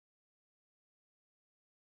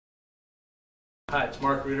Hi, it's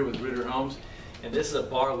Mark Reuter with Reuter Homes, and this is a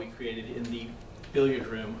bar we created in the billiard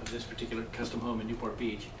room of this particular custom home in Newport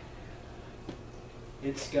Beach.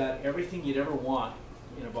 It's got everything you'd ever want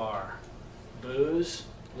in a bar. Booze,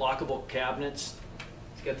 lockable cabinets,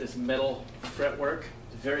 it's got this metal fretwork,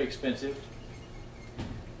 it's very expensive.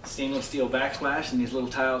 Stainless steel backsplash and these little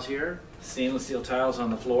tiles here, stainless steel tiles on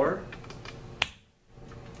the floor,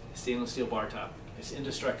 stainless steel bar top. It's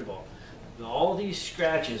indestructible. All these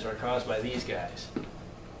scratches are caused by these guys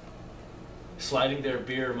sliding their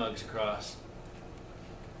beer mugs across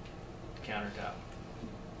the countertop.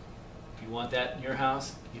 If you want that in your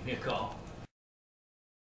house, give me a call.